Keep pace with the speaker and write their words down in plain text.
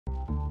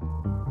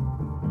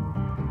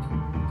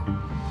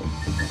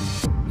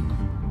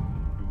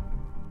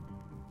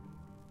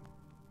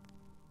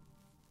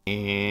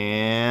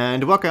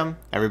And welcome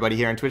everybody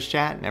here on Twitch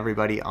chat and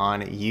everybody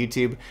on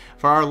YouTube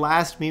for our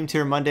last Meme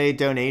Tier Monday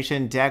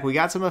donation deck. We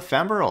got some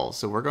Ephemerals,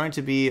 so we're going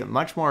to be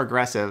much more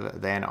aggressive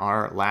than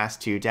our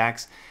last two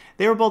decks.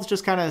 They were both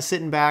just kind of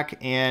sitting back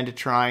and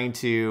trying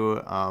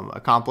to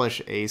accomplish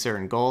a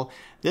certain goal.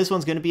 This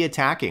one's going to be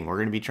attacking. We're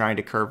going to be trying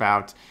to curve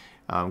out,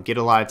 get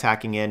a lot of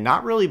attacking in,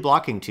 not really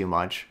blocking too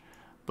much,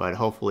 but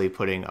hopefully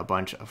putting a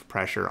bunch of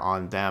pressure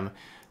on them.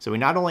 So we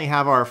not only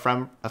have our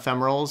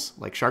Ephemerals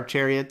like Shark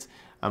Chariot,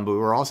 but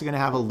we're also going to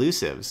have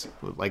elusives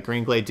like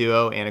Green Glade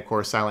Duo, and of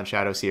course Silent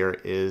Shadow Seer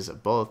is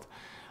both.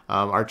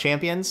 Our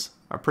champions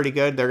are pretty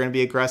good. They're going to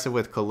be aggressive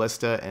with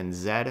Kalista and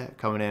Zed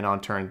coming in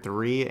on turn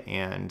 3,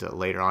 and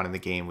later on in the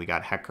game we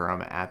got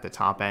Hecarim at the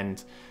top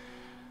end.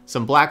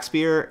 Some Black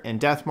Spear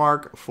and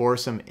Deathmark for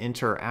some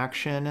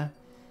interaction,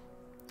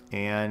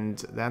 and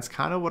that's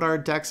kind of what our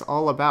deck's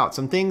all about.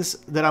 Some things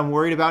that I'm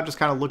worried about just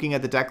kind of looking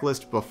at the deck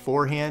list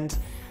beforehand.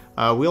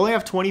 We only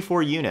have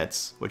 24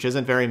 units, which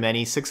isn't very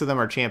many. 6 of them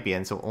are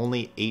champions, so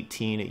only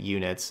 18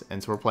 units.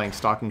 And so we're playing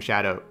Stalking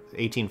Shadow,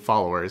 18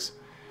 followers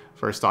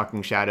for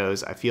Stalking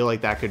Shadows. I feel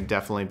like that could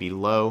definitely be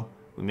low.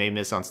 We may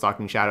miss on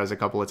Stalking Shadows a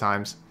couple of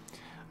times.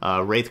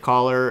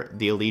 Wraithcaller,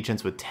 the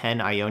Allegiance with 10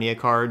 Ionia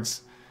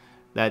cards.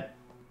 That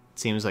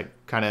seems like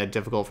kind of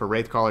difficult for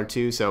Wraithcaller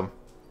too, so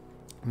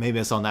may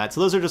miss on that.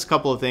 So those are just a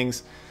couple of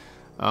things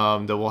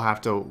that we'll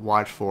have to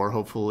watch for.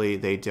 Hopefully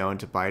they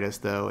don't bite us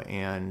though,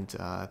 and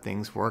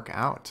things work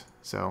out.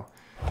 So,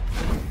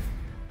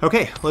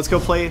 okay, let's go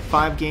play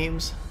 5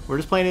 games. We're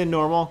just playing in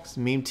normal. It's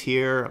Meme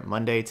Tier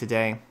Monday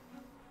today.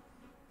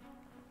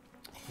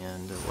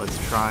 And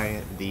let's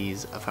try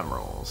these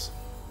Ephemerals.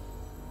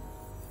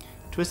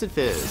 Twisted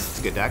Fizz, it's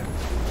a good deck.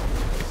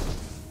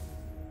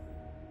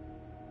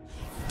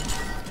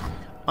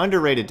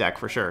 Underrated deck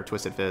for sure,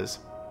 Twisted Fizz.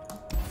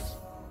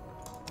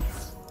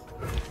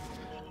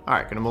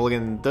 Alright, gonna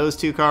mulligan those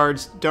 2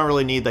 cards. Don't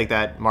really need like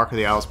that Mark of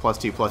the Isles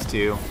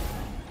 +2/+2.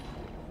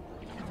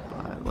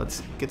 But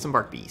let's get some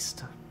Bark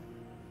Beast.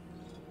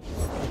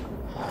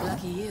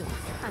 Lucky you.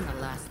 I'm the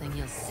last thing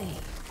you'll see.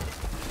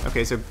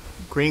 Okay, so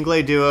Green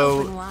Glade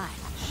Duo. Open wide.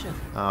 Sure.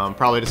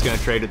 Probably just gonna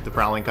trade with the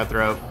Prowling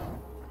Cutthroat.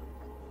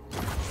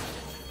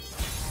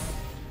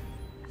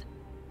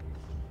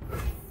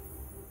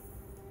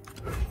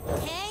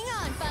 Hang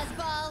on,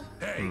 Fuzzball.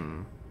 Hey.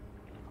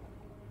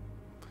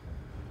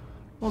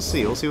 We'll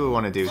see what we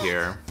want to do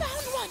here.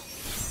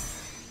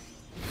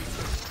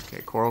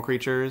 Okay, Coral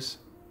Creatures.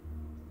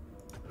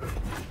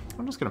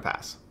 I'm just gonna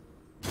pass.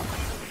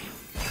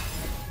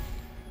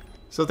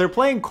 So if they're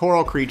playing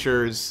Coral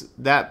Creatures,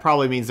 that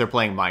probably means they're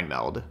playing Mind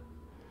Meld.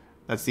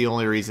 That's the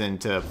only reason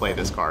to play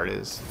this card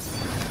is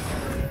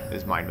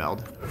Mind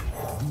Meld.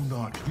 Do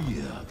not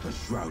fear the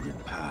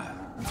shrouded path.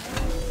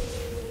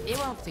 You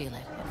won't feel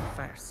it at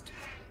first.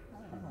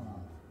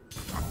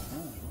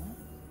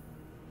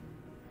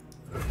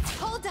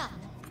 Hold up!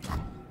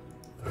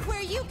 Where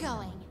are you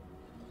going?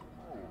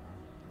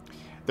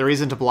 The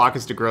reason to block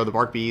is to grow the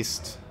Bark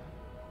Beast.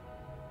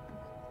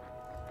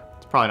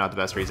 It's probably not the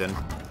best reason.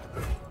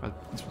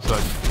 So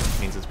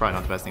it means it's probably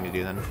not the best thing to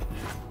do then.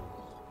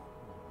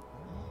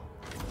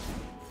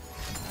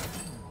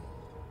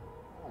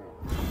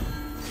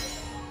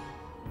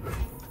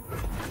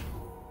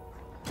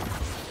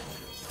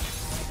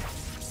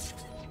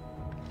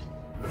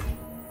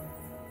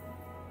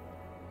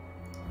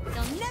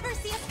 They'll never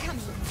see us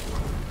coming.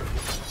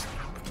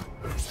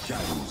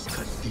 Shadows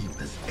cut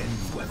deep as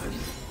any weapon.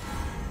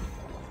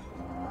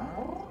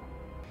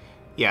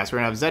 Yeah, so we're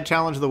gonna have Zed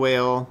challenge the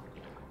whale.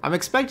 I'm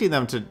expecting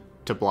them to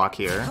block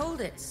here. Hold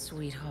it,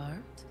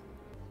 sweetheart.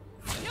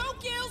 No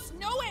gills,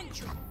 no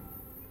entry.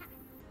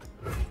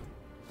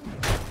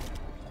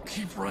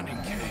 Keep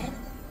running, Kane.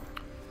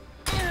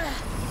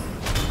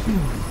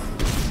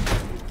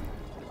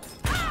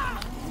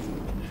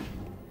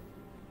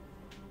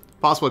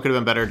 Possible it could have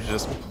been better to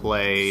just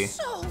play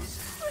So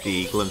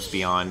the Glimpse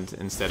Beyond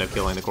instead of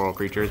killing the Coral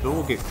Creatures, but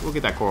we'll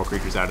get that Coral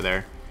Creatures out of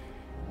there.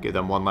 Give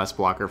them one less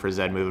blocker for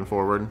Zed moving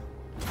forward.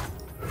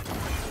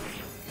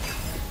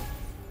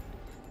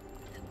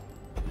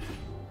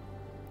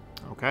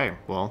 Okay,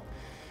 well,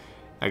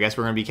 I guess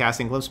we're going to be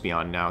casting Glimpse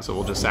Beyond now, so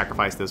we'll just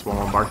sacrifice this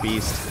 1/1 Bark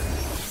Beast.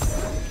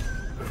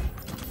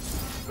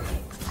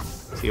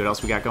 See what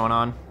else we got going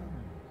on.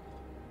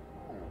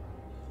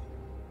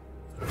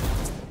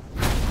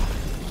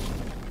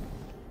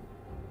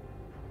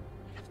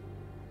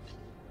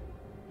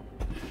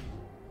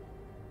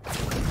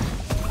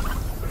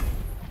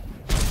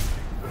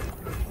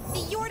 the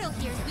Yordle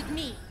here's with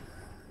me.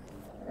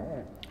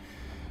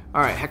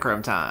 Alright,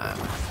 Hecarim time.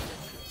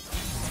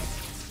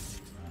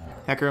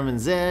 Hecarim and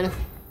Zed.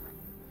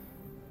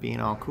 Being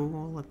all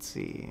cool. Let's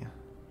see.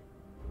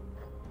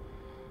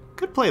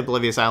 Could play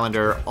Oblivious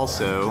Islander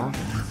also.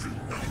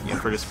 Yeah,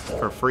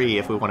 for free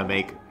if we want to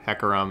make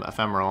Hecarim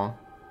ephemeral.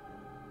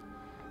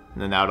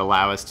 And then that would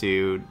allow us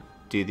to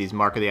do these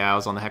Mark of the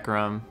Isles on the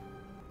Hecarim.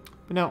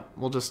 But no,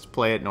 we'll just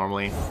play it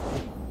normally.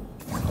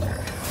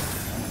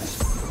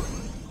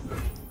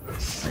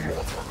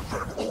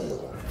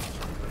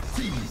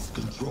 Seize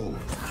control.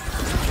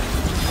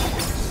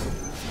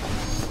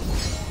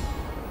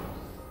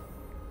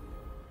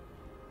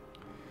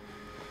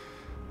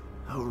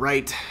 Oh,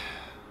 right.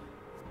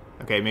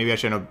 Okay, maybe I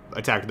shouldn't have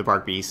attacked the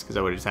Bark Beast, because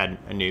I would have just had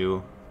a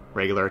new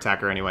regular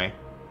attacker anyway.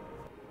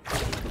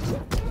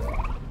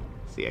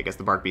 See, I guess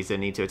the Bark Beast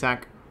didn't need to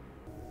attack.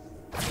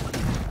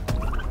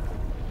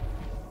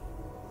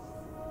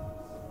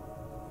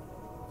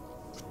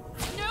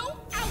 No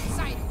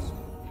outsiders.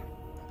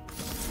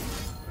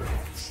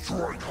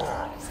 Strike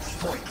hard,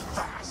 strike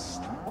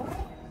fast.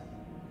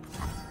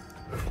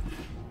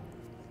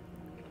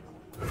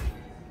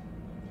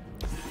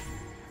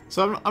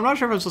 So I'm not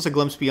sure if I'm supposed to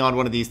glimpse beyond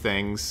one of these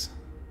things.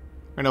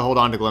 I'm gonna hold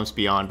on to glimpse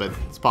beyond, but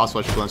it's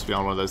possible I should glimpse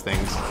beyond one of those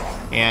things.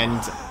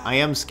 And I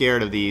am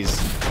scared of these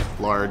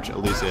large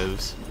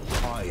elusives.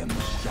 I am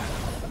the shadow.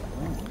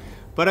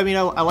 But I mean,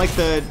 I like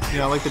the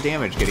I like the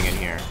damage getting in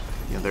here.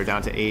 You know, they're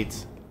down to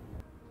 8.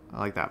 I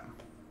like that.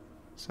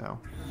 So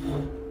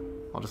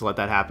I'll just let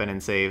that happen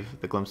and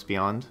save the glimpse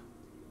beyond.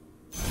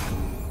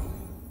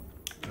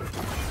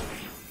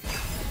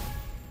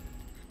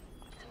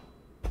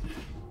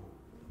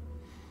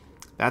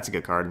 That's a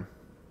good card.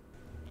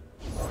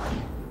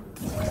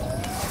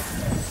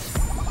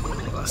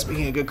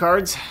 Speaking of good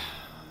cards,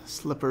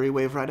 Slippery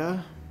Wave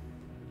Rider.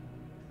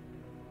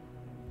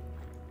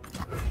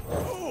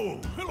 Oh,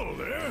 hello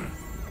there.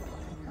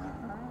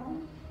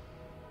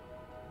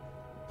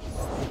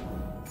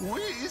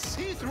 We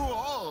see through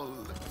all.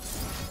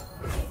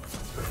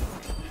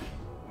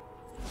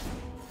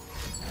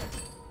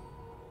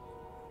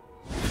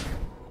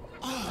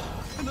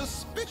 Ah, an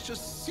auspicious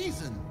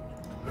season.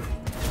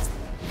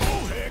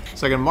 Oh, heck.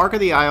 So I can Mark of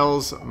the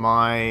Isles,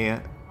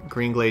 my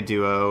Greenglade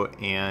Duo,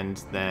 and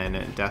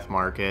then Death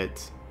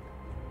Market,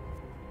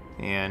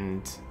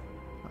 and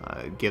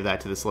give that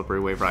to the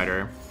Slippery Wave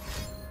Rider.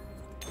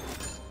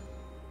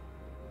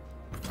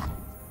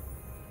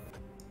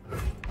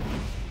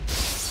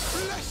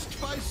 Blessed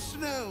by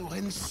snow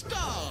and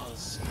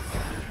stars.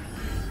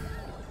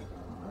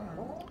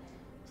 So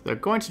they're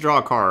going to draw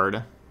a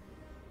card.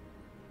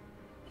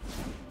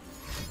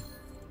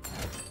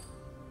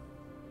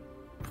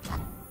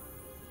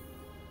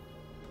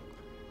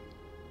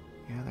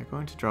 Yeah, they're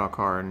going to draw a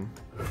card.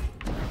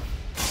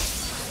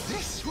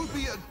 This will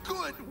be a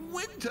good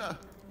winter.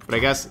 But I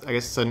guess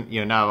so,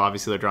 now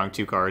obviously they're drawing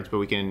 2 cards, but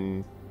we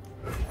can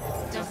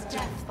Does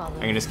death follow?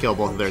 I can just kill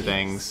both of their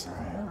things.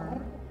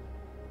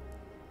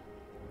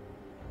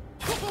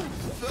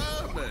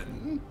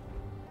 Vermin.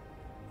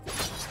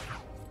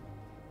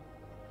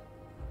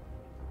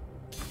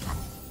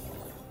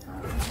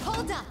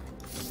 Hold up.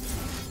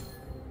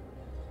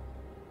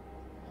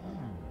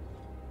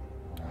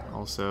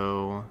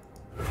 Also,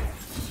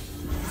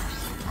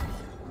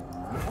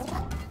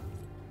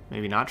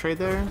 maybe not trade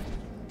there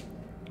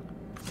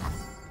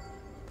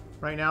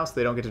right now, so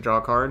they don't get to draw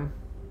a card.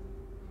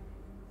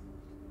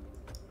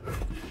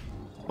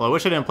 Well, I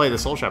wish I didn't play the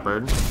Soul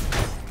Shepherd.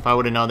 If I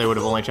would have known they would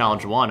have only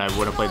challenged 1, I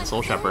would have played the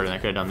Soul Shepherd, and I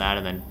could have done that,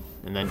 and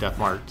then Death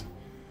Marked.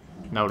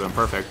 And that would have been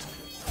perfect.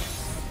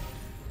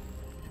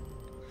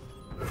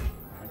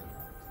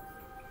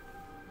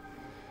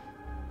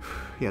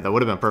 Yeah, that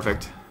would have been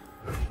perfect.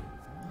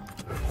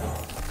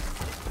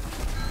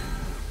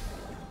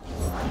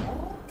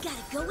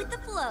 Gotta go with the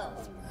flow.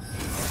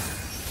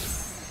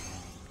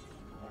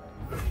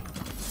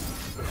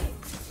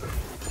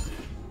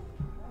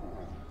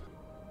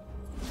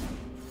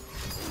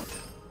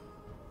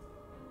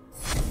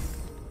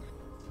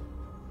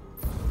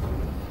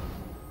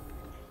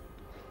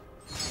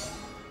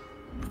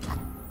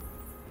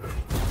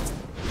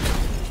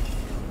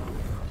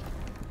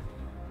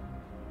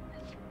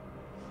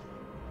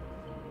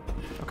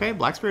 Okay,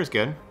 Black Spear is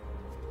good. I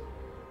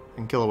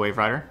can kill a Wave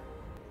Rider.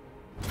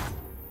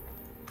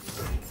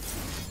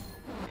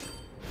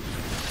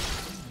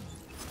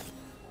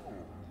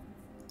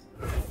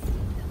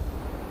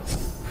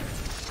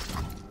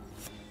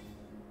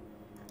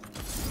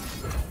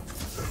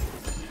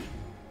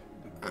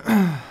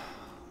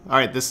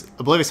 Alright, this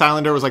Oblivious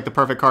Highlander was like the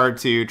perfect card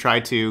to try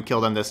to kill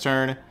them this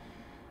turn.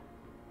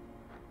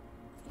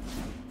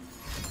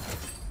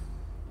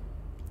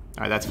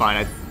 Alright, that's fine.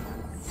 I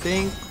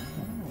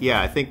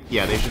think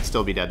they should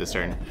still be dead this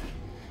turn.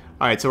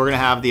 Alright, so we're going to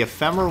have the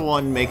Ephemeral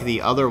one make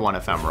the other one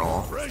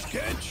Ephemeral. Fresh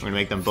catch. We're going to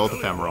make them both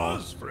Ephemeral.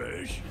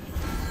 Fresh.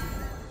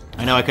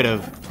 I know I could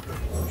have,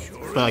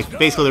 but like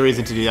basically the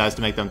reason to do that is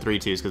to make them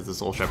 3/2s because the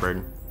Soul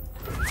Shepherd.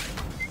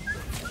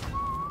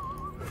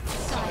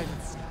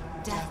 Silence.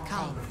 Death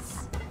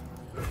comes.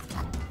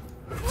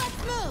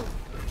 Let's move.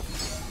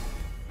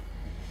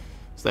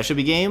 So that should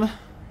be game.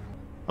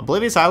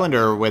 Oblivious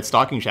Highlander with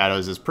Stalking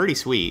Shadows is pretty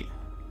sweet.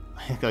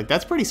 Like,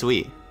 that's pretty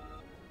sweet.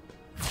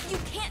 You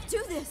can't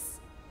do this.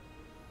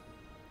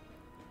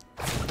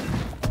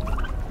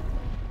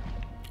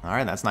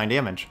 Alright, that's 9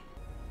 damage.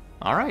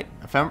 Alright,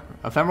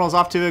 Ephemeral's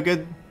off to a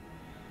good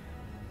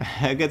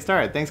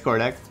start. Thanks,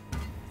 Kordek.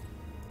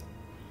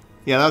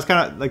 Yeah, that was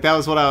kind of, like, that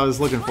was what I was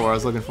looking for. I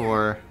was looking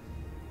for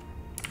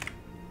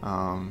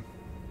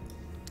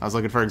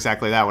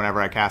exactly that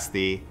whenever I cast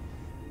the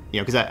you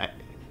know, because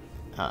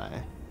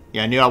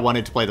yeah, I knew I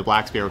wanted to play the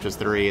Black Spear, which is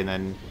 3, and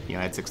then, you know,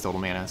 I had 6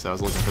 total mana, so I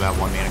was looking for that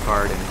 1 mana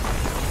card, and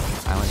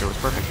Islander was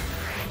perfect.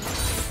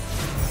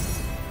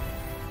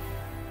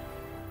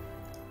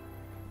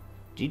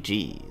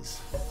 GG's.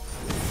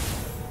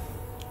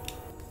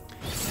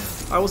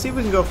 Alright, we'll see if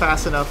we can go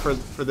fast enough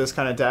for this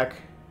kind of deck.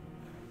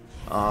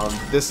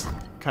 This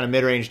kind of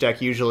mid-range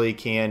deck usually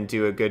can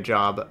do a good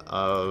job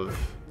of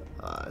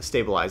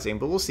stabilizing,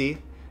 but we'll see.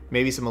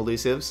 Maybe some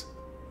elusives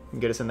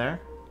can get us in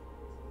there.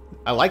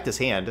 I like this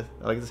hand.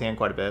 I like this hand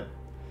quite a bit.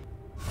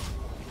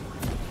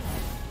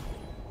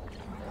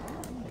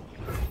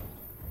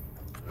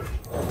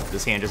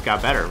 This hand just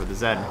got better with the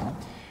Zed.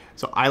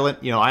 So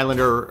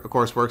Islander, of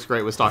course, works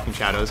great with Stalking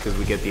Shadows because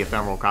we get the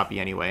ephemeral copy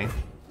anyway.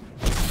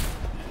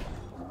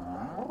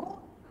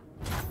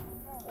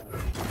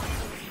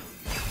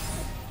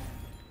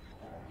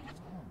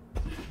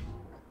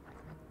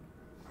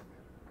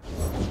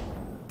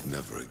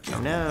 Never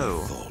again.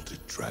 No.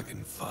 Vaulted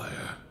dragon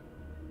fire.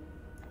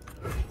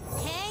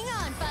 Hang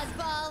on,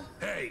 Fuzzball.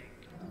 Hey.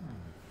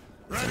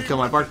 Kill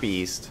my Bark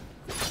Beast.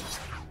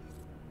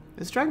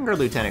 This Dragon Guard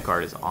Lieutenant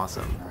card is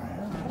awesome.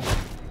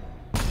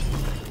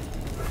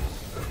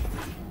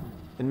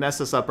 It messed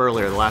us up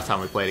earlier the last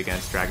time we played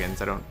against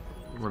dragons. I don't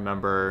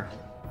remember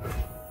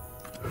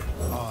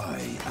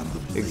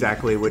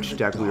exactly which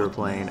deck we were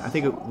playing. I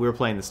think we were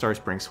playing the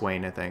Starspring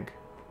Swain, I think.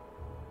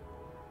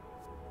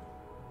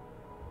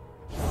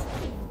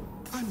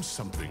 I'm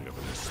something of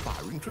an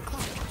aspiring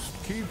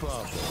trichologist. Keep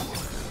up.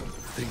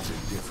 Things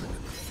are different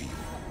in the field.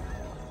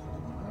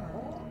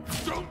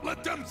 Don't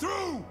let them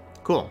through!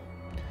 Cool.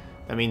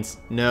 That means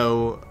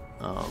no,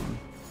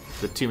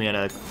 the 2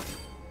 mana.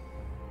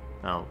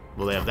 Oh,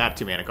 well, they have that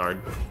 2 mana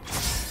card.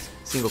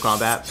 Single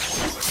combat.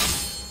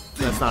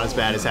 That's not as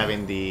bad as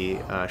having the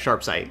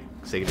Sharp Sight,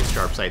 so you can just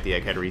Sharp Sight the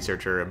Egghead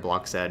Researcher and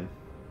block Zed.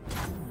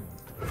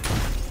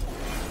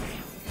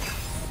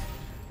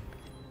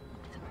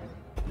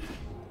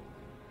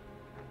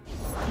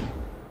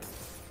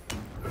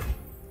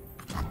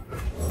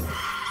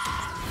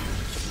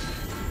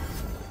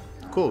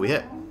 Cool, we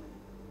hit.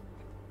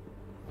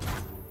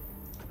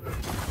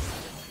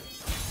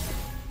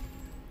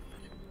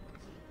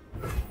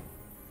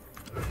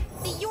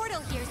 The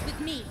Yordle here's with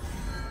me.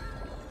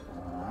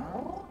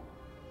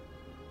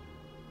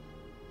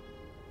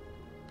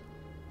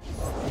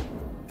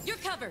 You're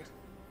covered.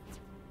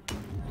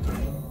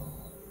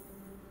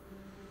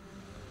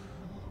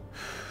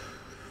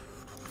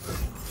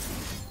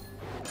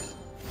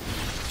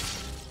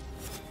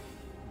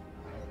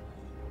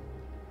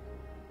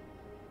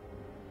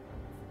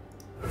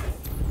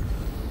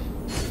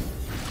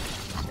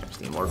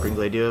 Just need more Green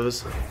Glade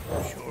Duos.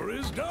 Sure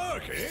is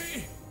dark,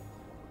 eh?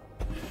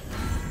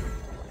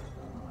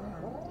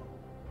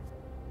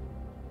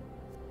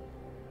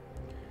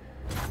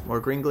 More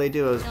Green Glade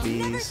Duos, They'll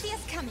never please. see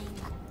us coming.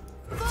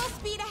 Full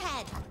speed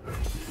ahead.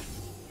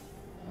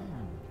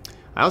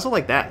 I also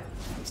like that.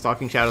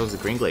 Stalking Shadows, the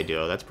Green Glade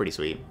Duo. That's pretty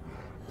sweet.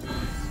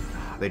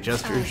 They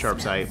just drew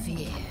Sharp Sight.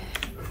 You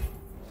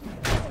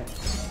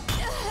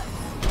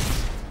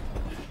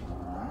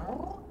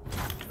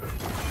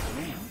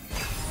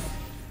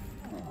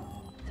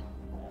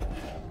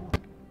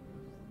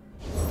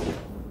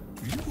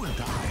and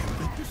I have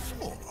been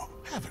before,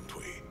 haven't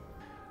we?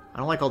 I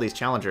don't like all these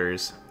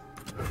challengers.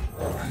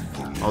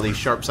 All these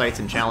Sharp Sights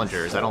and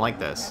challengers. I don't like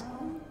this.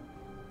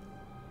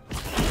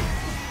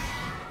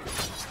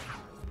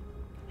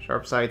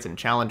 Sharp Sights and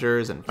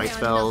challengers and fight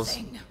spells.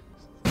 Alright,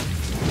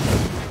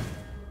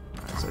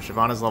 so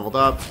Shyvana's leveled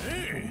up.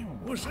 Hey,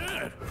 what's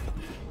that?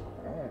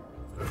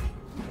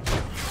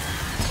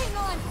 Hang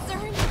on, sir.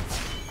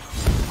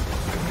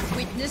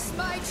 Witness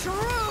my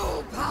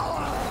true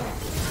power.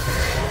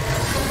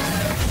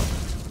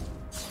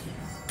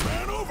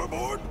 Man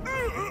overboard!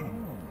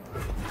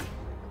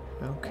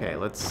 Okay,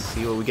 let's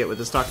see what we get with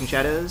the Stalking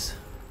Shadows.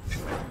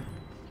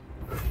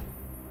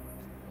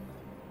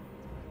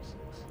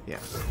 Yeah.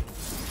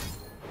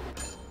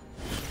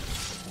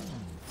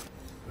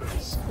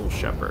 School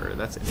Shepherd,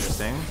 that's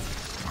interesting.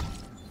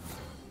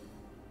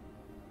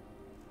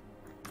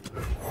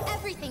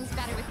 Everything's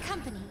better with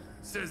company.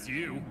 Says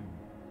you.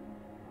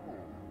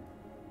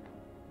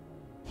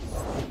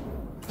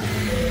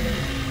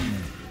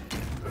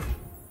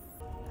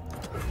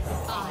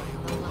 I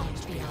am the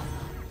light beyond.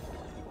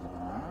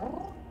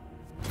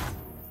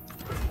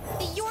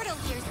 The Yordle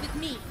here's with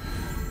me.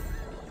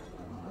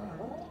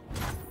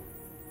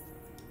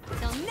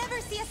 They'll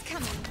never see us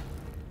coming.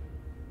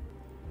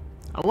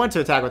 I want to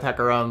attack with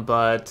Hecarim,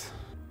 but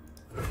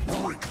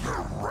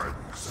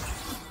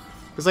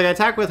because like I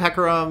attack with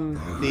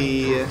Hecarim,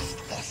 the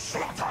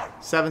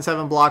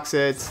 7/7 blocks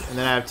it, and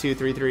then I have 2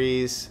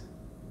 3/3s.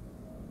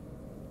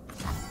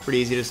 Pretty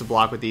easy just to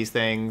block with these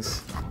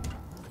things.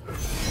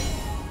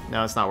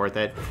 No, it's not worth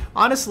it.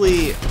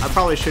 Honestly, I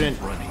probably shouldn't.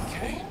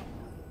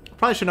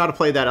 Probably should not have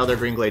played that other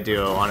Green Glade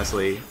Duo.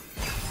 Honestly,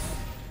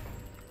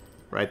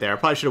 right there. I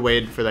probably should have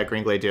waited for that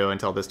Green Glade Duo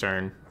until this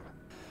turn.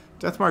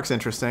 Deathmark's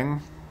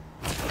interesting.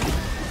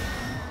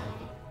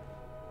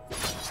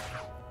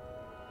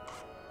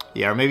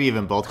 Yeah, or maybe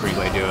even both Green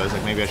Glade Duos.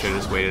 Like, maybe I should have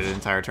just waited an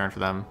entire turn for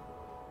them.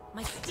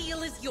 My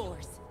steel is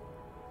yours.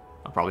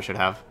 I probably should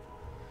have.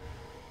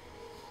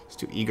 It's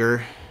too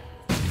eager.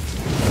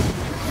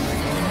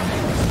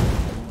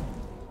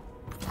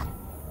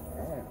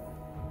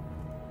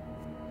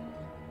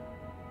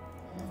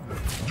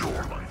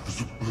 Your life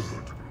is a burden.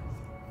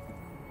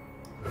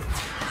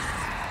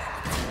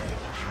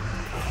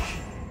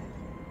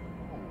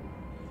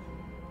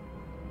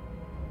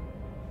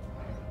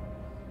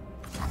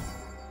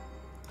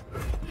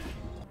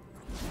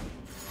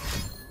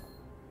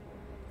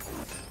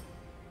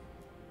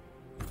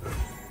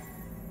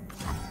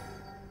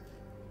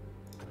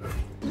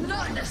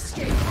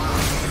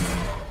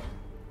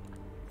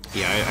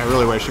 Yeah, I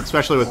really wish,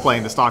 especially with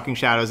playing the Stalking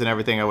Shadows and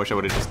everything, I wish I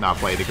would have just not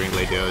played the Green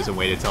Glade Duos and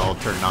waited till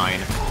turn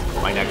 9,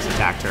 my next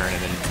attack turn,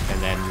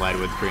 and then led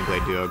with Green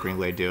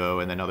Glade Duo,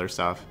 and then other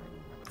stuff.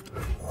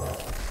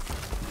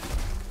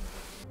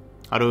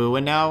 How do we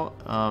win now?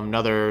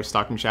 Another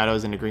Stalking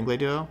Shadows into Green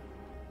Glade Duo?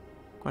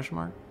 Question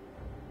mark.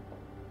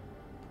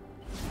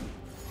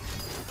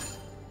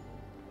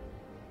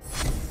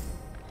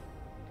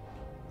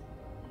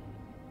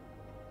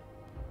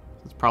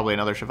 It's probably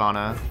another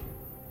Shyvana.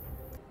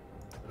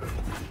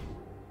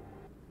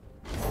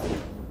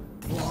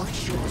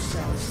 Watch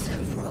yourselves,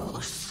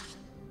 Ephemerals.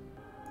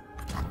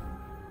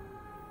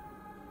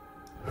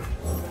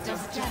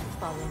 Does death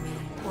follow me,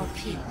 or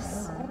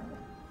peace?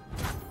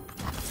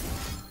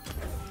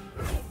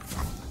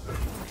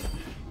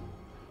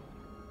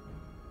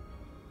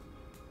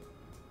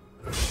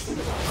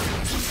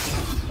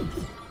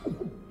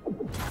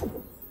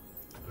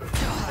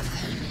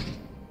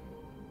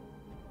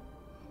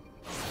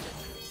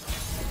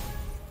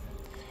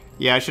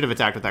 Yeah, I should have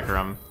attacked with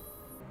Hecarim.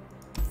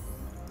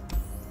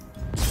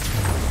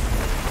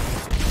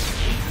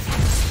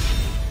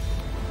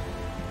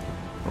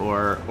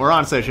 Or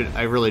honestly,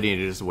 I really need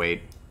to just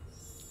wait.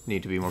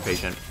 Need to be more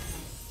patient.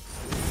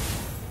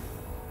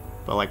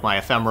 But like my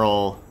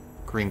Ephemeral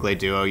Green Glade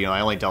Duo, you know,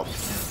 I only dealt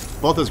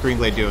both those Green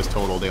Glade Duos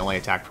total. They only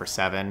attacked for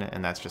 7,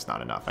 and that's just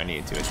not enough. I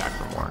needed to attack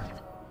for more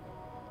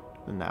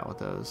than that with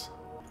those.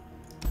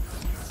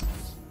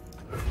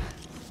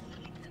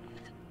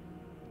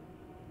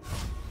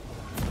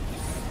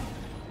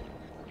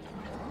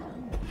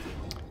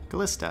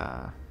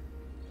 Kalista.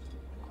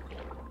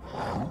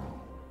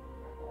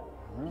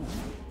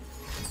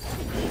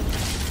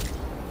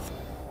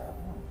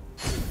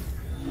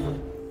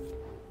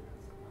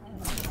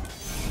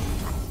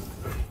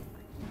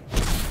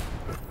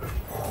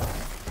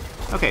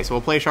 Okay, so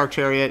we'll play Shark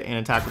Chariot and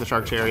attack with the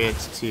Shark Chariot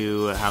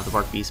to have the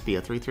Bark Beast be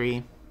a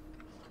 3/3.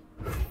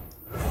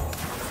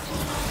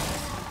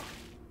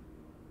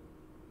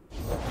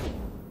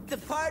 The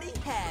party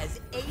has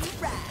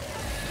arrived.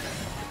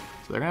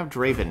 So they're gonna have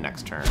Draven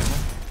next turn.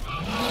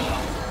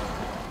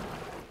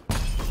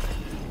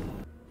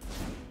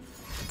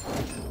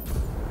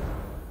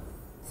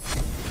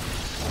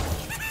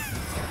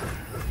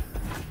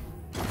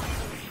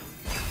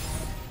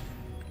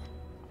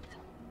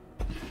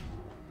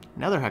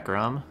 Another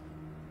Hecarim.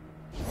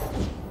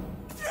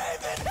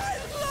 Draven, I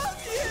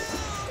love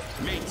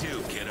you! Me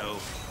too, kiddo.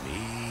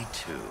 Me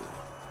too.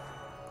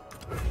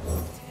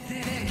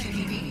 There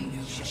can be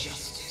no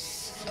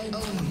justice, only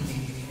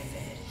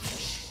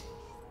revenge.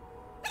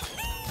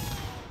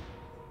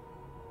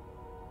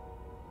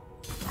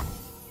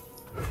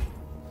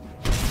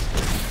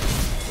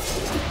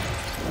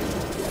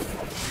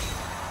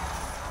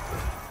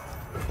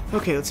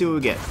 Okay, let's see what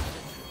we get.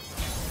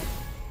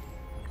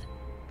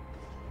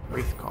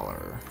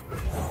 Wraithcaller.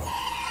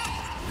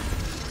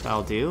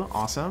 That'll do.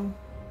 Awesome.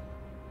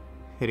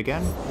 Hit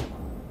again.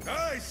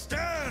 I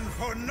stand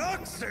for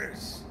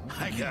Noxus.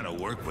 I gotta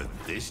work with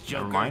this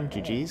Never junker. mind.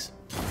 GG's.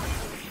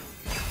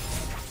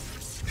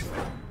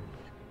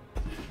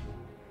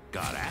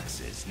 God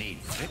axes need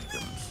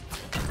victims.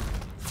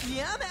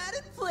 Yeah, I'm out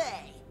of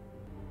play.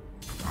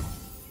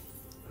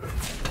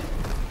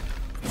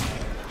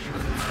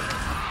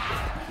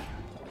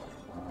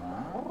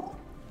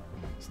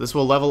 So this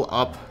will level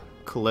up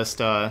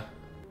Kalista.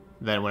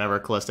 Then whenever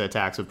Kalista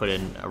attacks, we put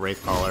in a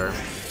Wraithcaller.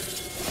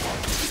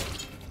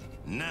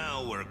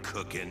 Now we're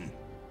cooking.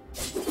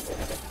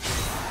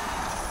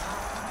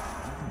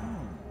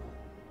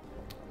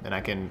 Then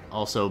I can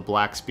also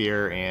Black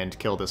Spear and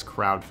kill this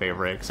crowd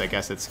favorite, because I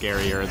guess it's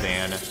scarier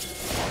than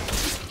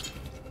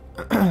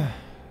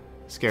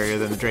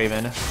the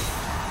Draven.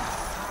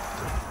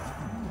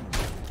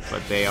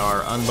 But they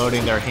are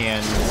unloading their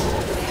hand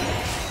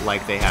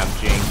like they have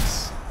Jinx.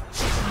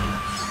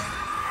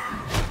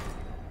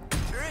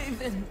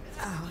 Draven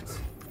out.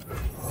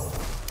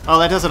 Oh,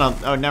 that doesn't.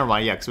 Oh, never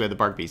mind. Yeah, because we had the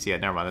Bark Beast. Yeah,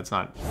 never mind. That's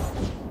not.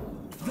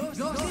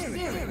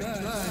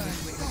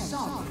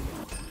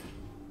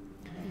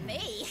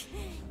 Me?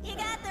 You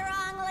got the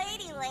wrong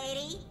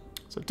lady.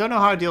 So don't know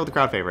how to deal with the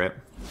crowd favorite.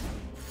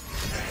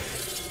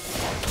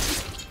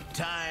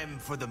 Time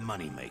for the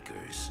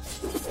moneymakers.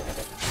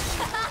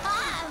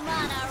 I'm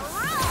on a roll.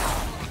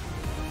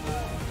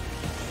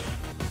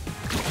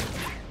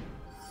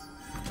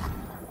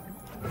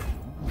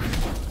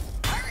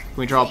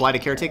 we draw a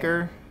Blighted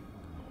Caretaker?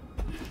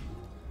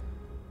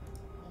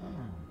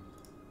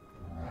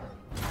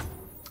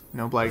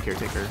 No Blighted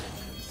Caretaker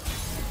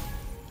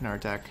in our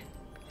deck.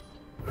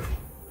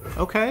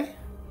 Okay.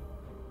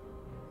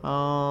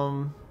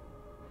 I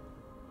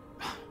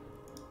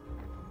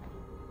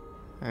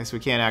guess we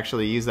can't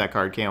actually use that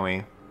card, can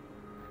we?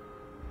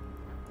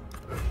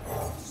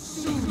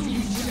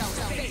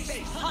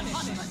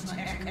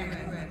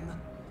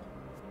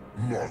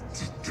 Not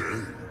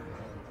today.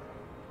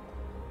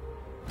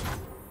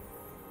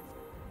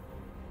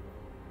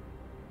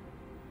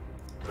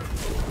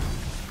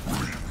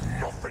 Leave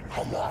nothing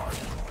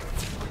alive.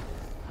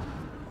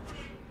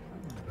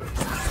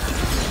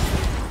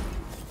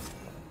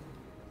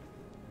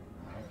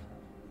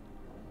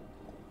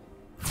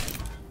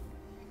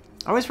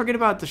 I always forget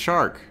about the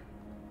shark.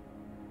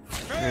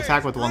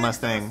 Attack with one less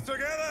thing.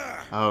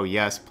 Oh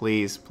yes,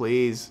 please,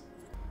 please.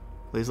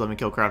 Please let me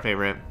kill crowd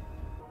favorite.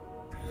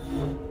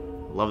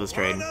 Love this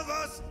trade. One of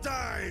us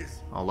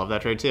dies. I'll love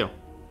that trade too.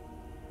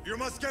 You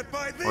must get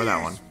by these Or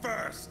that one.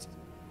 first.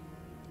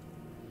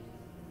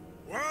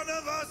 One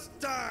of us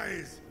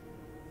dies.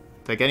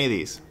 Take any of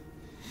these.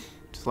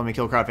 Just let me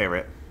kill crowd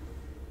favorite.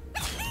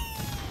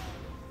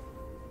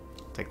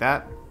 Take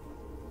that.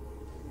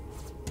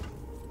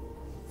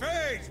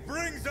 Fate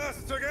brings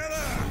us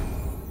together.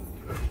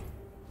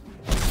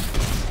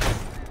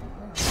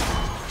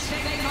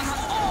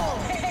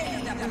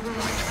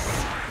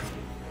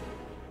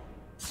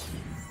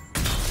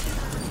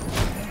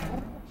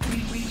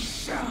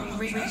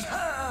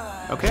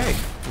 Okay,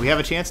 we have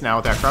a chance now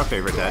with that crowd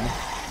favorite dead.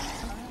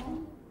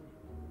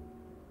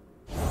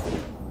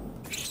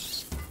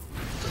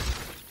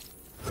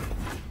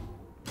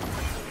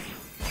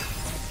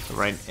 So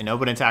right, an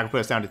open attack will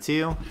put us down to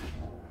 2.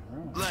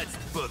 Let's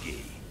boogie.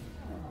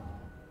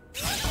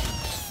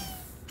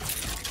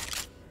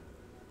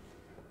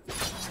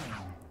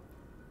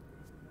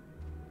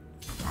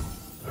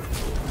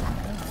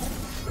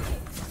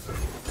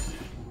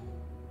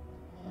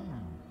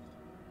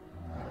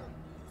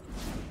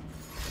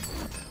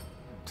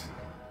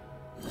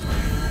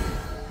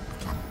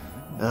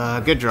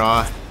 Good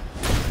draw.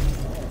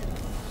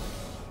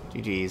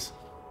 GG's.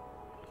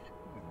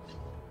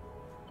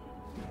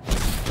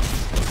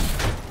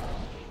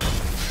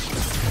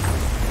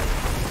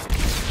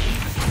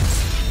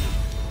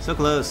 So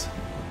close.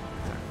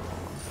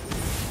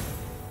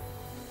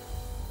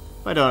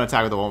 If I don't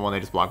attack with the 1-1,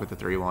 they just block with the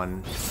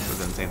 3-1.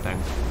 Within the same thing.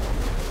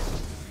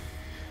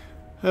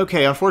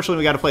 Okay, unfortunately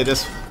we got to play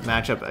this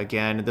matchup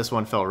again. This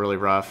one felt really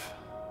rough.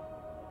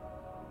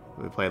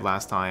 We played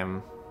last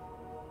time.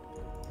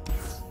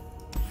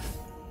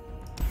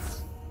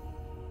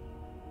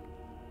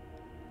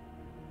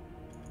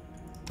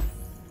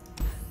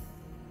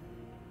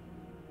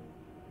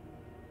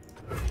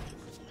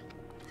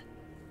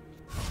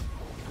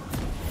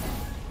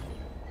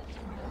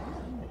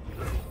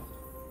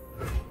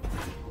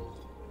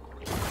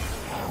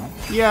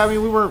 Yeah, I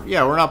mean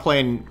we're not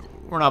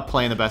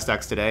playing the best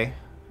decks today.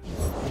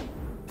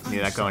 Knew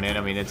that going in.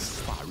 I mean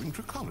it's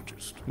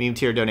meme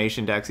tier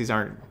donation decks. These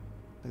aren't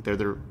like they're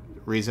the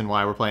reason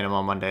why we're playing them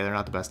on Monday. They're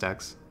not the best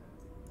decks.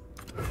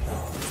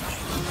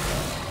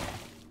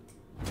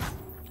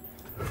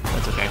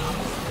 That's okay.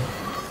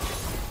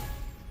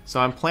 So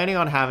I'm planning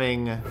on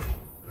having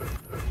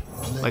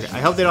like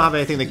I hope they don't have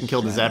anything that can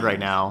kill the Zed right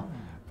now,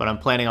 but I'm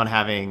planning on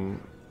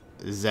having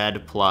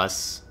Zed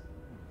plus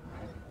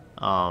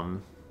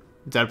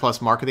Zed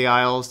plus Mark of the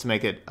Isles to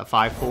make it a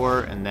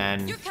 5/4, and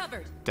then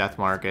Death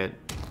Market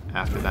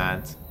after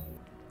that.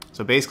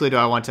 So basically, do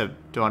I want to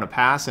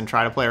pass and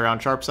try to play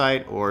around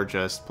Sharpsight, or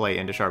just play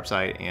into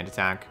Sharpsight and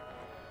attack?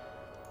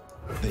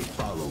 They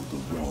follow the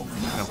wrong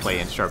I'm gonna play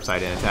into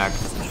Sharpsight and attack.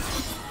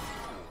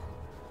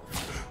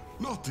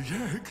 Not the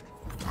egg.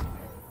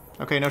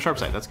 Okay, no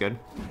Sharpsight. That's good.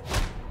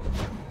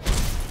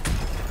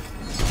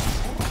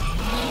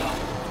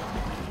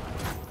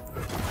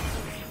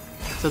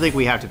 So I think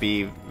we have to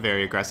be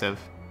very aggressive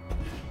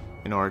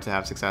in order to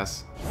have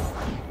success.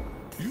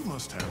 You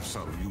must have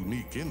some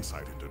unique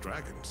insight into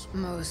dragons.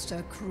 Most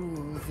are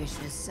cruel,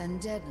 vicious, and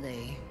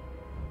deadly.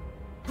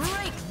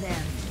 Break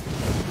them!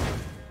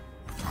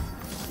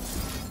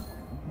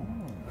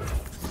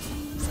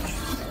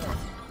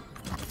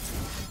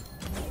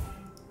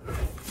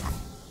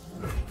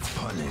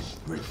 Punish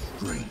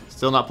restraint.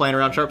 Still not playing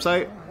around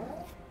Sharpsight?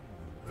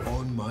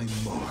 On my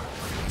mark.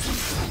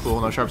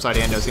 Cool, no Sharpsight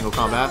and no single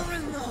combat.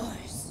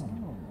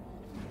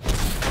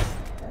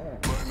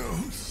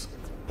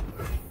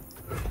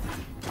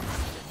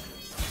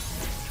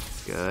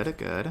 Good,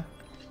 good.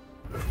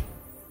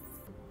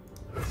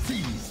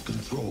 Seize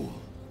control.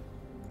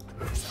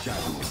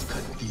 Shadows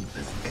cut deep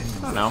as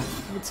I don't know.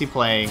 Let's see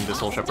playing the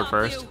Soul Shepherd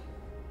first.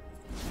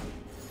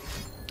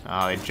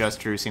 Oh, it just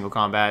drew single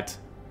combat.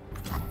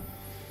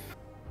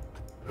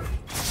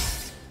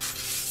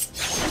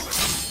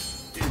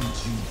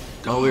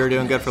 Oh, we were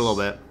doing good for a little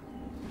bit.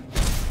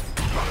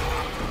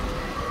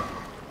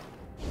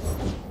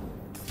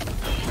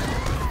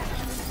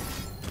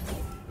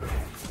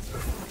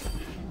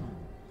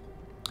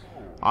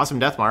 Awesome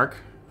Death Mark.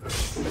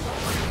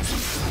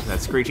 That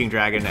Screeching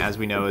Dragon, as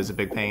we know, is a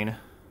big pain.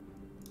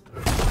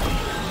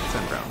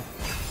 Send prone.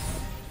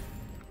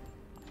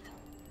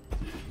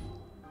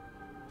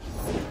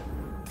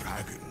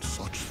 Dragons,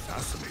 such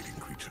fascinating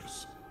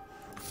creatures.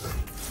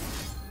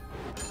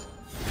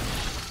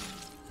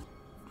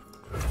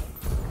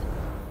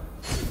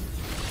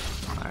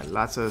 Alright,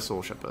 lots of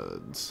Soul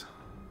Shepherds.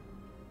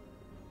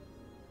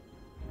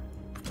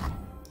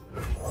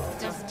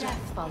 Does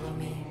death follow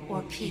me,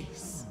 or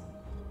peace?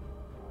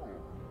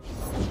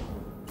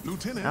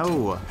 Lieutenant,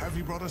 No. have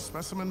you brought a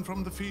specimen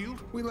from the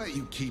field? We let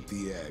you keep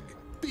the egg.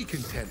 Be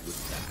content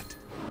with that.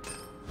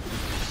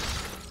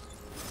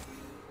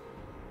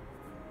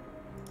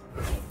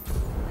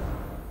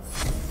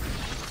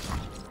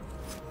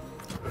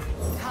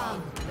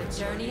 Come, the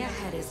journey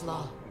ahead is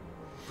long.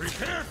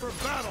 Prepare for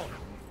battle!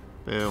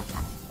 Boo.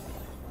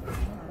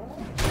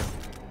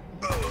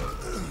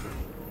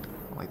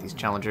 I like these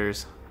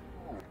challengers.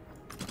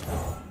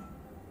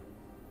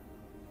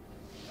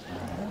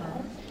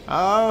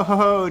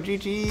 Oh,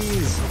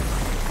 GG's!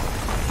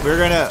 We're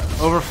gonna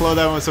overflow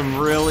them with some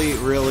really,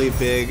 really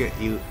big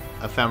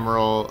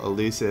ephemeral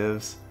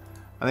elusives.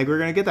 I think we're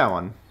gonna get that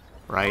one,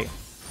 right?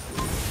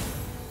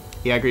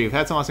 Yeah, I agree. We've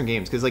had some awesome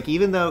games because, like,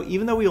 even though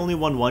we only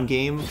won one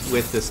game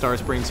with the Star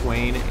Spring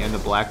Swain and the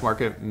Black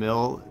Market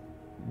Mill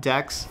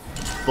decks,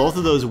 both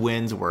of those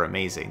wins were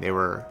amazing. They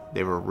were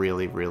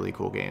really, really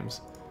cool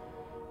games.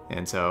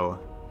 And so,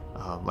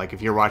 like,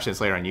 if you're watching this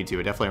later on YouTube,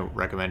 I definitely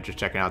recommend just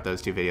checking out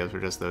those two videos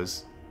for just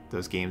those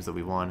games that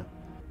we won.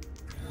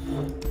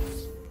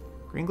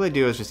 Greenglade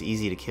Duo is just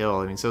easy to kill.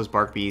 I mean, so is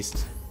Bark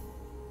Beast.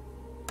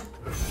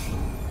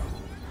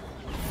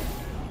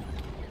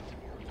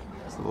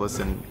 So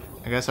listen,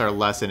 I guess our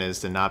lesson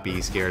is to not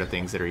be scared of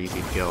things that are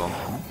easy to kill.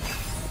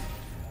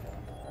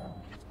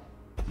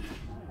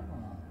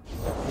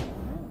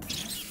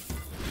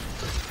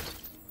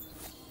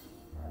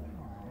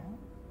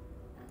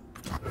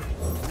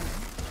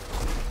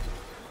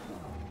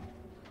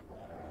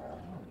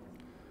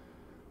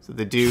 So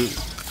they do,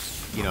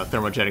 you know,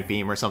 Thermogenic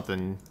Beam or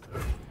something.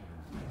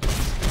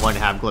 One to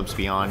have Glimpse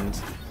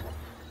Beyond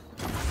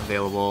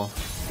available.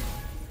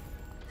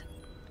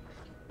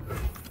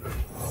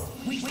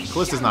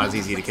 Kallista's not as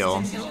easy to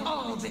kill.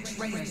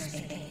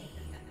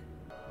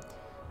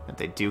 If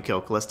they do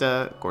kill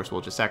Kalista, of course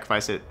we'll just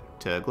sacrifice it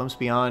to Glimpse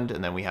Beyond,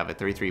 and then we have a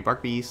 3/3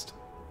 Bark Beast.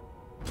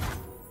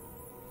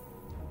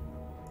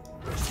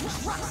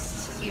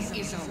 Trust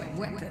is a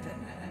weapon.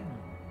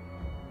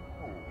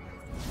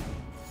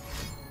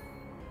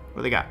 What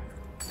do they got?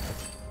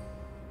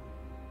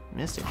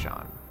 Mystic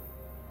Sean.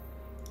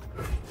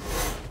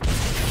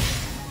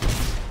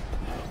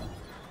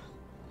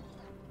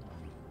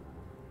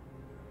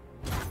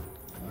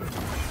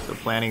 So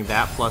planning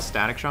that plus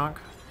Static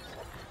Shock.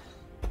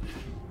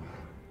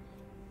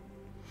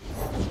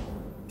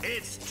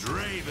 It's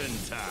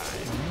Draven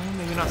time!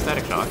 Maybe not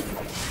Static Shock.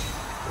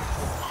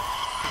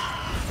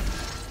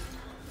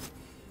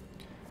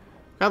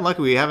 Got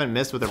lucky we haven't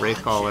missed with a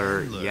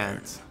Wraithcaller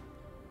yet.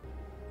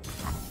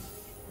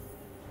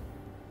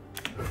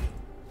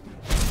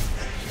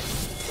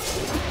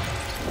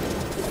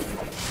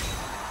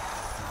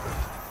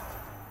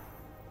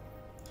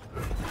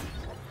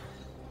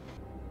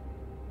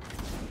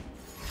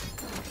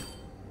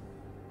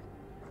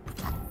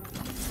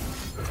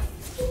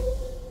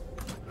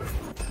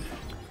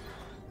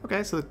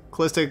 Okay, so the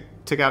Kalista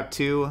took out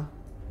 2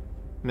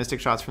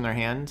 Mystic Shots from their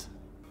hand.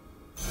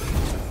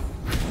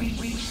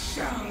 We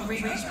shall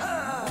return.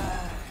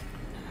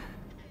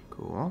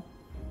 Cool.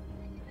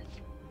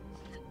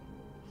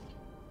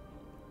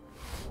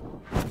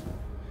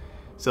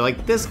 So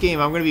like this game,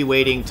 I'm gonna be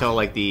waiting till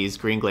like these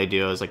Greenglade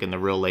Duos like in the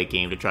real late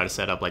game to try to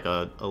set up like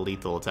a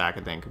lethal attack,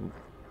 I think.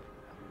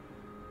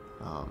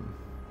 I'll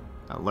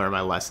learn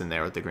my lesson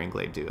there with the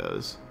Greenglade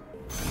Duos.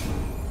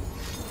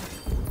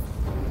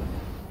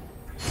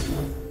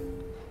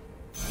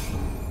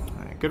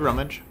 Alright, good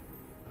rummage.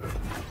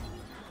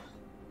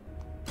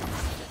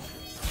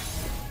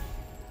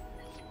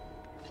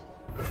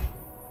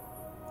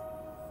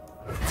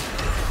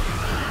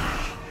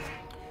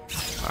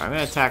 Alright, I'm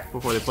gonna attack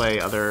before they play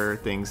other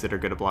things that are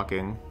good at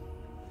blocking.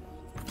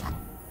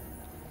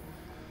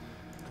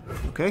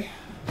 Okay.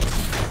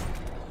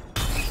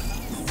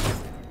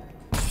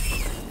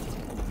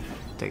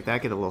 Take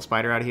that, get a little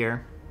spider out of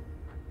here.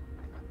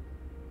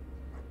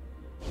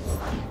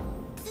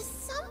 The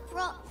sun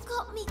rock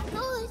got me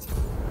good.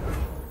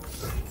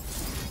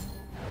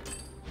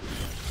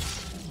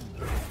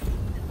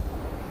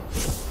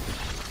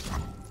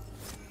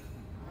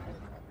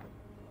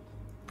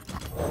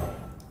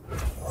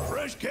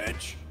 Fresh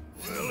catch?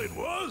 Well, it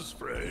was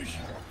fresh.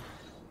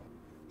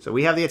 So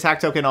we have the attack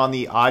token on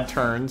the odd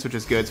turns, which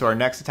is good. So our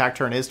next attack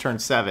turn is turn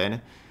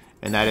 7,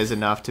 and that is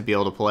enough to be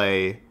able to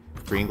play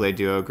Greenglade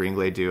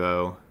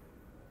Duo,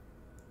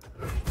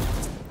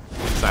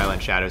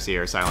 Silent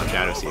Shadowseer, Silent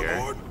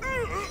Shadowseer.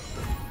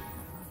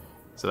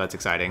 So that's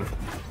exciting.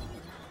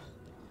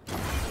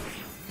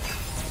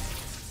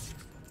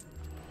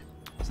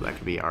 So that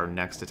could be our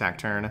next attack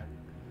turn.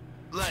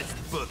 Let's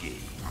boogie.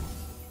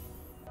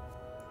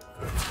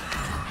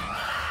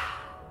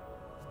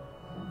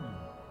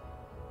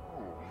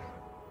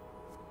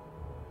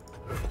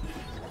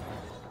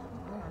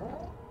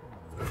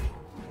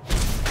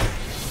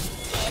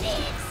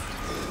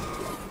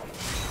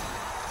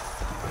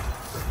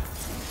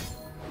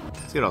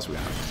 see what else we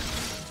got.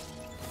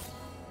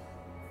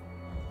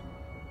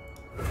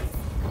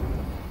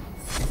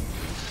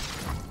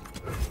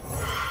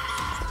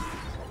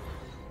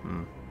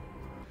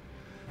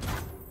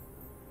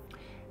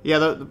 Yeah,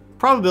 the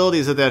probability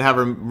is that they'd have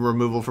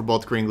removal for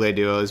both Green Glade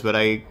duos, but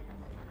I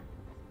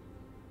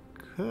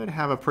could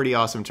have a pretty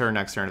awesome turn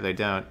next turn if they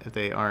don't, if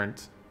they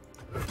aren't.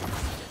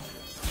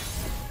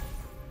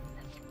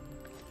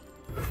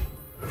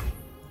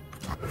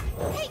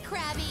 Hey,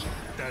 Krabby.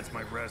 That's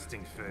my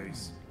resting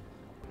face.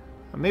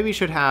 Maybe you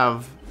should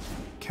have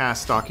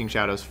cast Stalking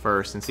Shadows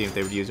first and see if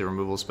they would use a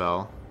removal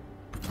spell.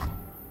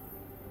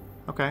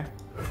 Okay.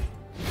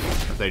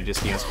 If they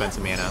just, you know, spend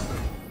some mana.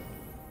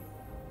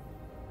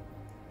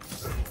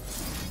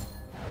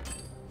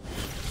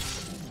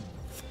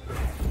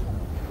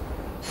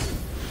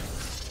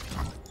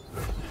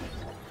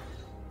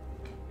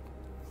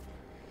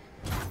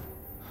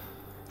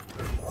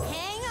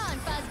 Hang on,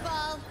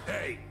 Fuzzball.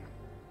 Hey,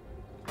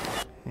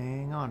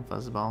 Hang on,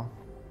 Fuzzball.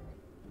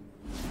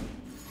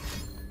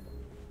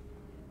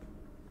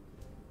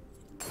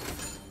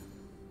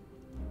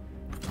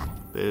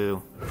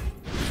 Boo.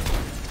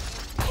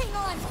 Hang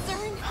on,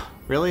 Cern.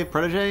 Really?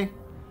 Protege? That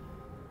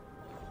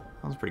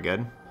was pretty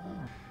good.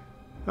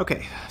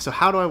 Okay, so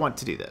how do I want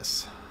to do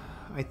this?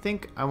 I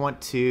think I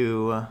want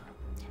to...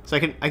 So I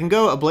can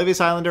go Oblivious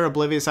Islander,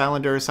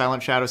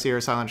 Silent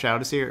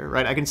Shadowseer,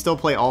 right? I can still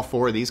play all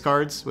 4 of these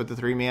cards with the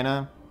 3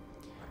 mana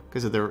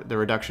because of the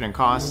reduction in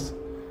cost.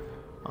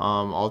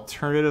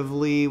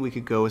 Alternatively, we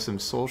could go with some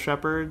Soul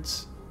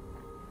Shepherds.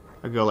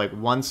 I'd go like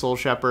 1 Soul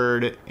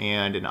Shepherd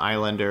and an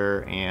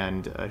Islander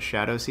and a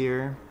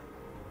Shadowseer.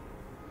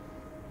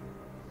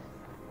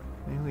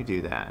 Maybe we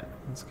do that.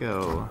 Let's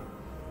go.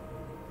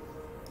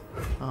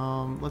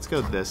 Let's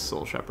go this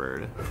Soul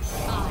Shepherd.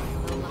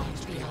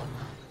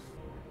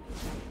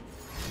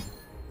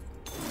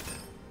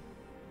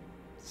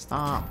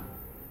 Stop.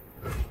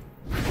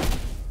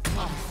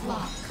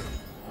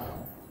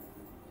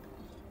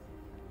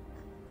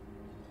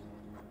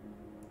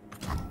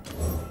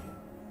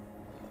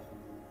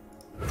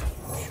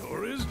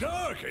 sure is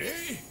dark,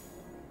 eh?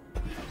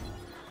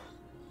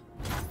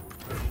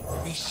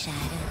 The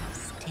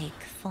shadows take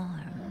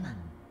form.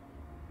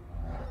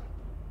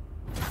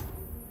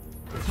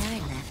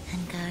 You're left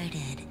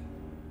unguarded.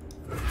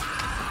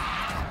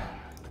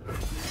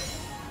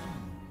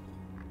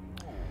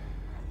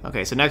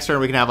 Okay, so next turn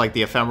we can have like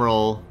the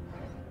ephemeral,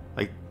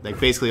 like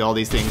basically all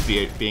these things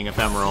being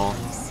ephemeral,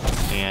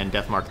 and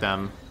death mark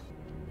them.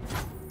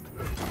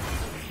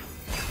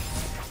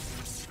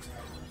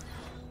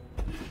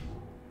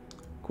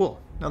 Cool.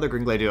 Another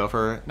Green Glade duo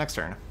for next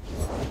turn.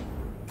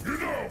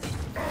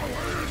 Enough! I'll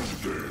end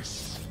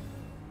this!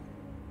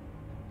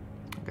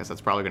 I guess that's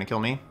probably going to kill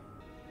me.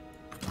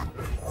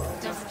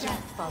 Does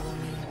death follow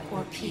me,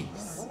 or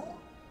peace?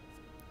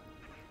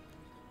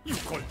 You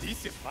call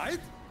this a fight?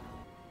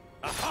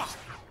 Aha!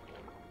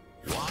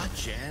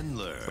 Watch and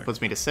learn. That puts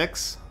me to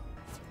 6.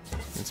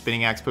 And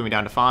Spinning Axe put me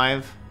down to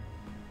 5.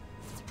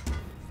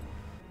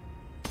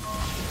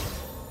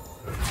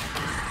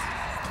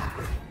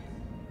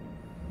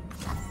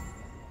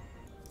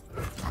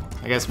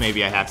 I guess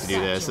maybe I have to do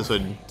this. This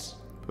would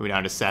put me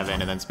down to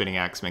 7, and then Spinning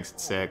Axe makes it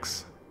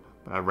 6.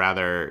 But I'd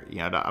rather, you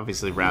know, I'd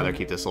obviously rather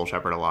keep the Soul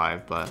Shepherd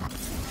alive, but...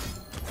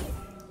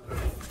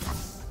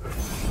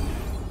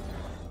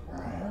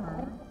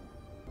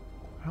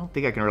 I don't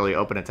think I can really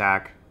open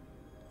attack.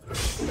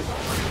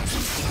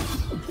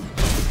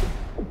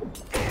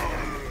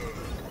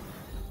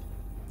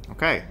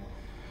 Okay.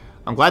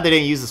 I'm glad they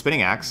didn't use the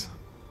Spinning Axe.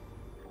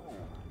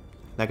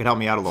 That could help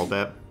me out a little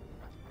bit.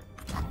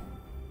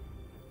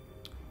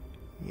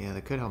 Yeah,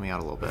 that could help me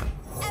out a little bit.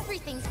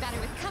 Everything's better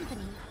with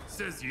company.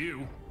 Says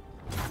you.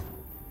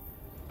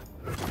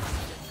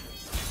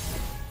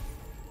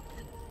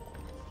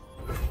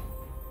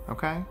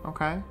 Okay,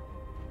 okay.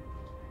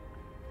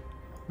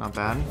 Not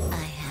bad. I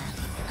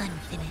have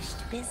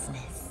unfinished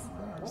business.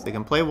 So they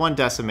can play 1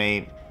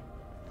 Decimate.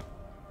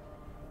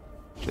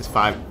 Just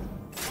 5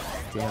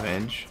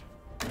 damage.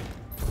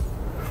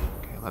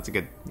 Okay, that's a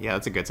good... Yeah,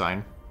 that's a good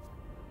sign.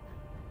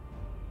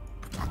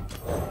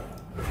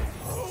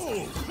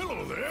 Oh,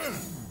 hello there.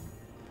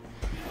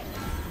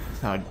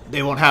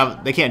 They won't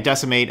have... They can't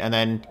Decimate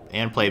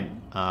and play,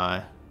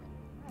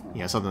 you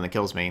know, something that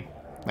kills me.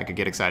 I could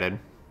get excited.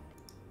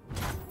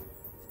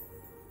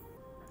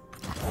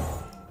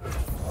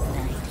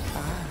 Night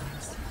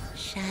falls,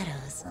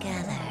 shadows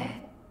gather.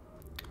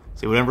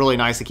 So it would have been really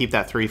nice to keep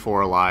that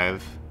 3/4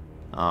 alive.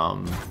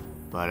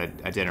 But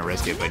I didn't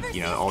risk it. But,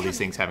 you know, all these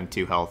things having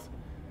 2 health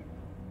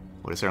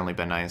would have certainly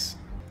been nice.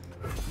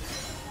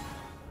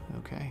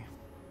 Okay.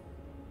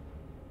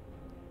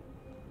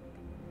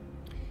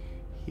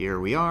 Here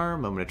we are,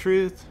 moment of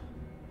truth.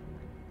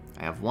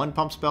 I have 1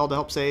 pump spell to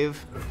help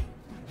save.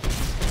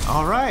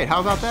 Alright,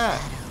 how about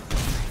that?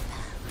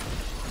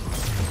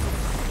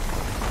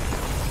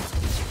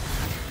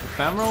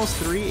 Ephemerals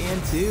 3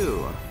 and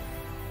 2.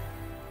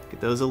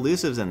 Get those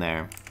elusives in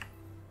there.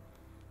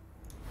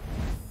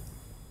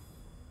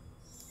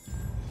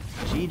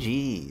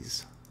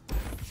 GG's.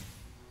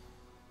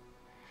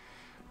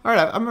 All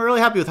right, I'm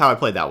really happy with how I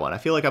played that one. I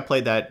feel like I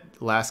played that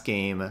last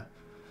game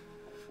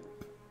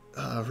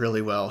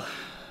really well.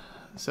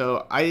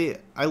 So I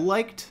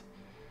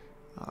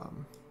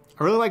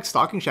really liked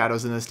Stalking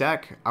Shadows in this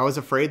deck. I was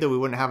afraid that we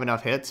wouldn't have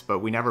enough hits, but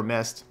we never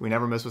missed. We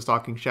never missed with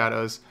Stalking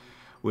Shadows.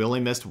 We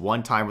only missed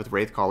one time with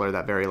Wraithcaller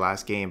that very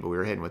last game, but we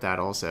were hitting with that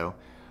also.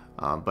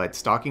 But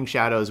Stalking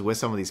Shadows with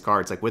some of these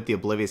cards, like with the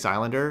Oblivious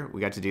Islander, we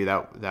got to do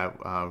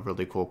that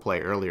really cool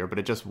play earlier, but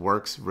it just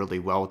works really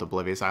well with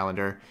Oblivious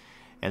Islander.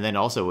 And then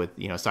also with,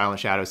 you know, Silent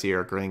Shadows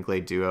here,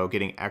 Greenglade Duo,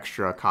 getting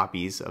extra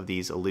copies of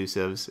these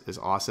elusives is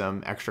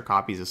awesome. Extra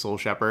copies of Soul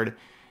Shepherd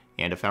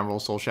and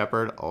Ephemeral Soul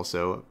Shepherd,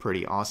 also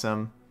pretty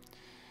awesome.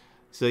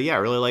 So yeah, I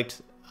really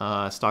liked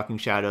Stalking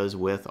Shadows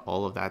with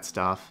all of that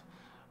stuff.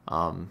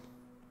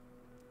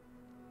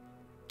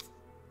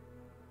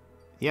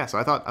 Yeah, so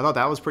I thought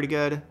that was pretty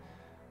good.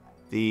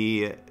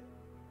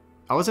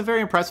 I wasn't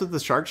very impressed with the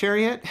Shark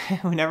Chariot.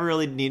 We never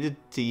really needed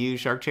to use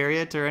Shark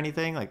Chariot or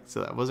anything, like,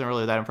 so I wasn't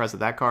really that impressed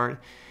with that card.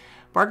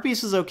 Bark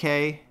Beast was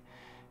okay.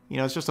 You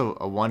know, it's just a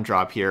one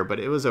drop here, but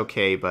it was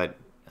okay. But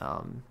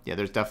yeah,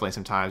 there's definitely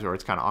some times where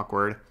it's kind of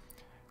awkward.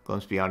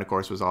 Glimpse Beyond, of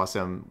course, was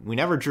awesome. We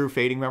never drew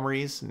Fading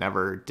Memories,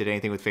 never did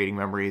anything with Fading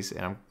Memories,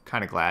 and I'm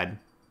kind of glad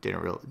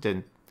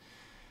didn't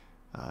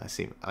it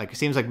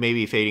seems like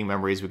maybe Fading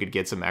Memories we could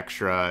get some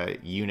extra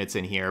units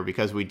in here,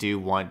 because we do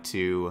want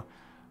to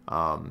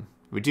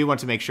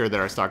make sure that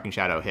our Stalking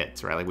Shadow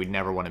hits, right? Like, we'd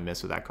never want to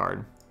miss with that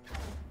card.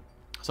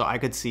 So I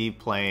could see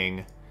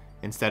playing,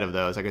 instead of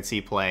those, I could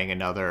see playing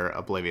another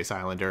Oblivious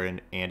Islander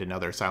and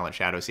another Silent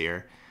Shadows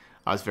here.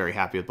 I was very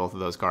happy with both of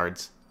those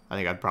cards. I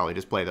think I'd probably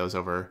just play those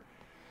over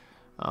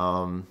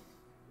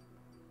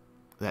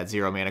that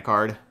 0 mana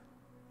card,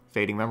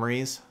 Fading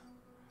Memories.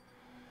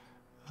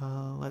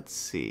 Let's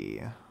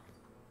see.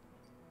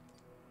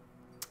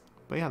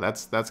 But yeah,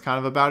 that's kind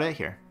of about it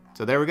here.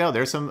 So there we go.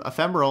 There's some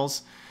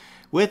Ephemerals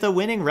with a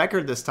winning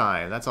record this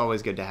time. That's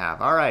always good to have.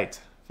 All right,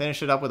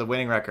 finish it up with a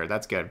winning record.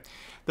 That's good.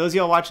 Those of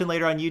y'all watching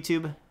later on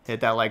YouTube,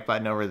 hit that like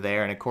button over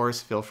there. And of course,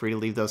 feel free to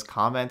leave those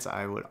comments.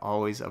 I would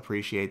always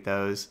appreciate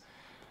those.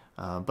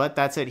 But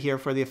that's it here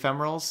for the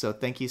Ephemerals. So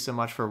thank you so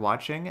much for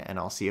watching, and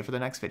I'll see you for the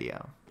next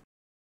video.